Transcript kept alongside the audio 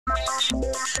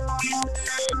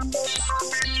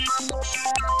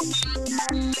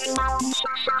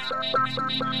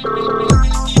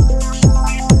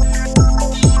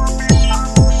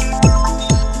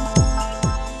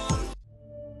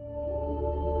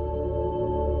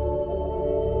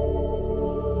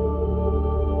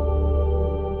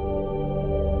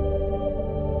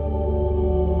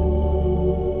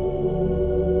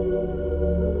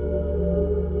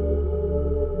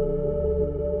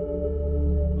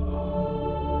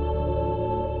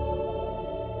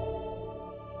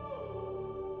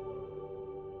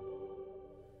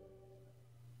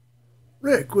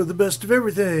Rick with the best of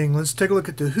everything. Let's take a look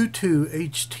at the HooToo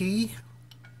HS02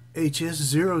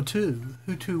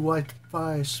 HooToo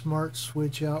Wi-Fi Smart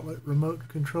Switch Outlet. Remote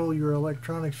control your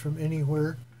electronics from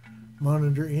anywhere.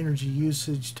 Monitor energy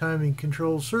usage, timing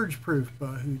control, surge proof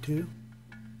by HooToo.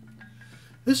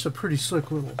 This is a pretty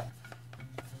slick little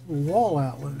wall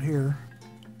outlet here.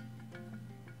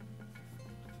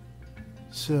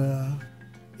 It's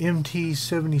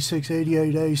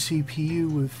MT7688A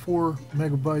CPU with 4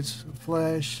 megabytes of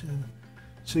flash and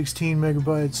 16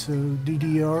 megabytes of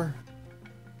DDR.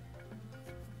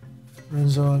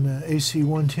 Runs on AC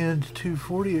 110 to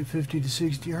 240 at 50 to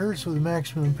 60 Hertz with a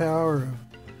maximum power of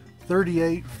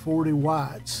 3840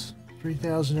 watts,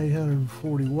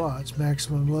 3,840 watts.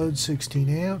 Maximum load 16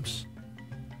 amps.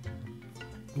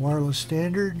 Wireless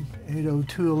standard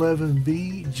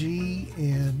 802.11b, G,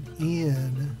 and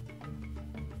N.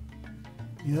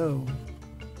 Yo.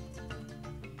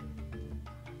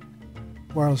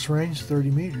 Wireless range 30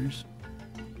 meters.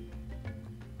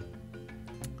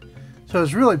 So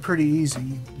it's really pretty easy.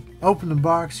 You open the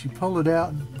box, you pull it out,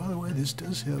 and by the way, this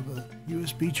does have a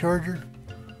USB charger.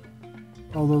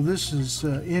 Although this is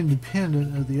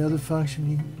independent of the other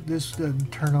function, this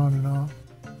doesn't turn on and off.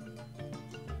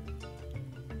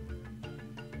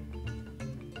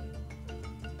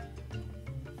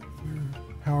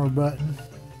 Power button.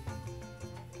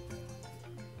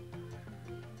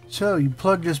 So you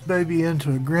plug this baby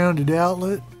into a grounded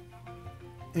outlet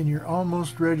and you're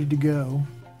almost ready to go.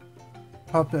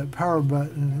 Pop that power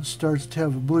button and it starts to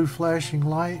have a blue flashing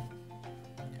light.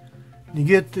 You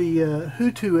get the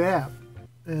HooToo app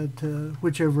at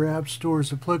whichever app store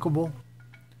is applicable.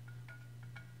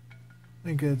 I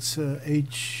think it's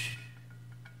eHouse.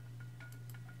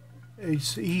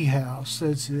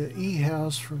 That's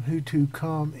eHouse from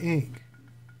HooToo.com Inc.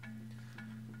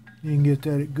 You can get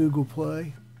that at Google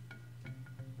Play.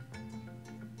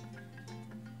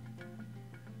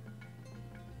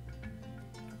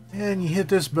 And you hit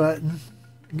this button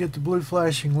and get the blue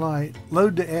flashing light.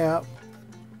 Load the app.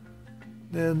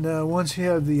 Then once you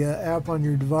have the app on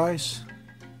your device,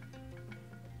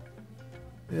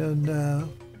 then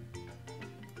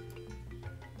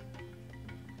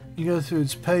you go through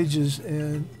its pages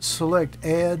and select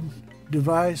Add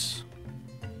Device,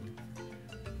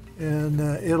 and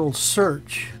it'll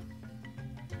search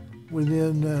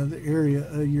within the area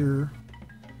of your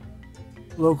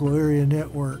local area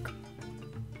network,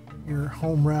 your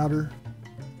home router,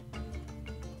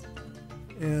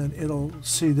 and it'll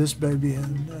see this baby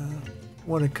and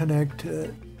want to connect to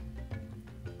it.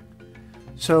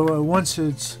 So once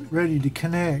it's ready to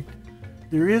connect,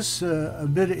 there is a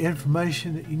bit of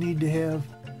information that you need to have,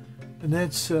 and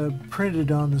that's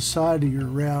printed on the side of your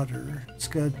router. It's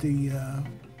got the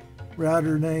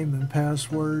router name and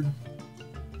password,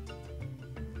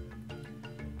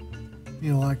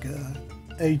 you know, like a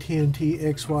AT&T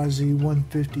XYZ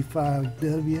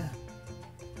 155W,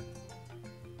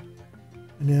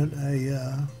 and then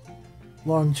a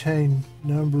long chain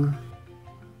number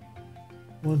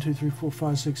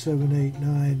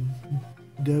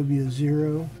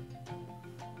 123456789W0,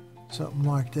 something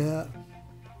like that.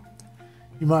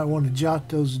 You might want to jot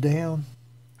those down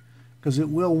because it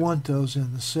will want those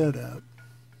in the setup.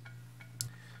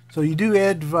 So you do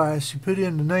add device, you put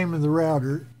in the name of the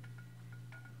router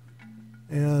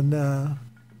and the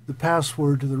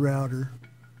password to the router,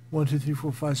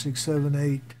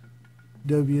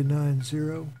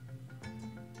 123456789W90.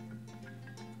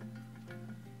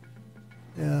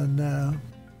 And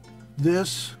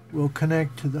this will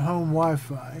connect to the home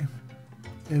Wi-Fi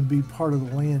and be part of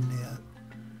the LAN net.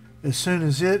 As soon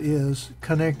as it is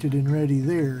connected and ready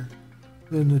there,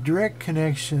 then the direct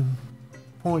connection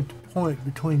point to point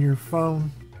between your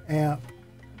phone app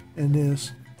and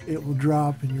this, it will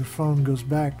drop and your phone goes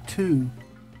back to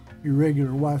your regular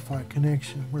Wi-Fi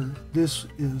connection where this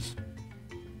is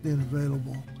then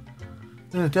available.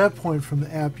 Then at that point from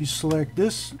the app you select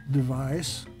this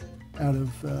device out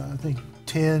of I think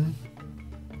 10,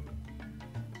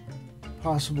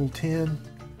 possible 10,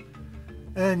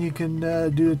 and you can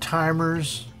do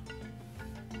timers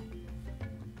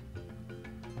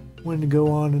when to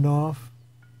go on and off.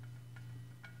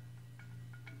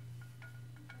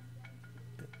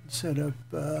 Set up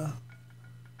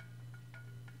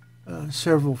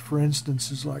several for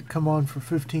instances, like come on for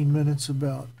 15 minutes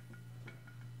about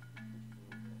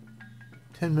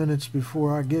 10 minutes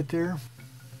before I get there.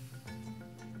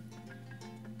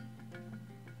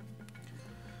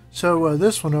 So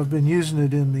this one, I've been using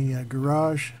it in the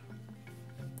garage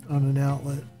on an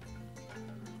outlet.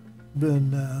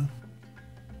 Been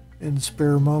in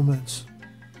spare moments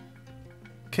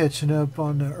catching up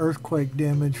on the earthquake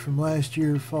damage from last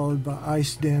year, followed by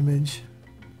ice damage.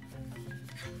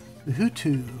 The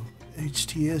HooToo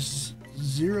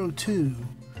HS02,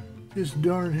 just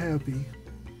darn happy.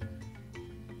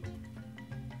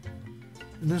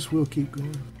 And this will keep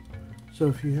going. So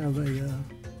if you have a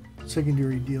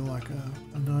secondary deal like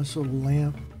a nice little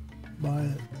lamp, buy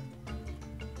it.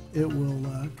 It will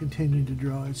continue to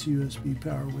draw its USB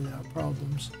power without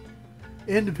problems,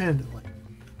 independently.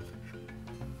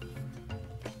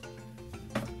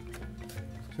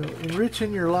 So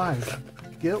enriching your life,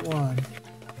 get one.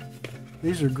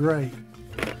 These are great.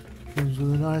 Comes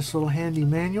with a nice little handy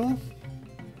manual.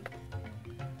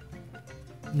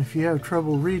 And if you have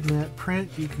trouble reading that print,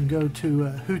 you can go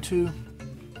to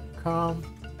HooToo.com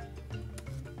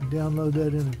and download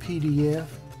that in a PDF.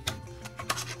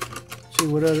 See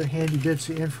what other handy bits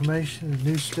of information and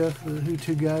new stuff the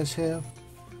HooToo guys have.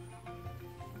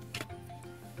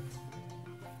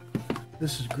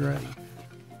 This is great.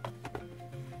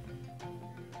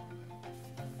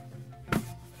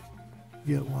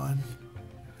 Get one.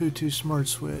 HooToo Smart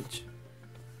Switch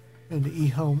and the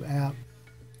eHome app.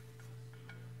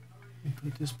 Let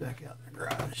me put this back out in the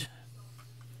garage.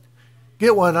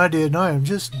 Get one, I did, and I am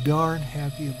just darn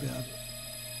happy about it.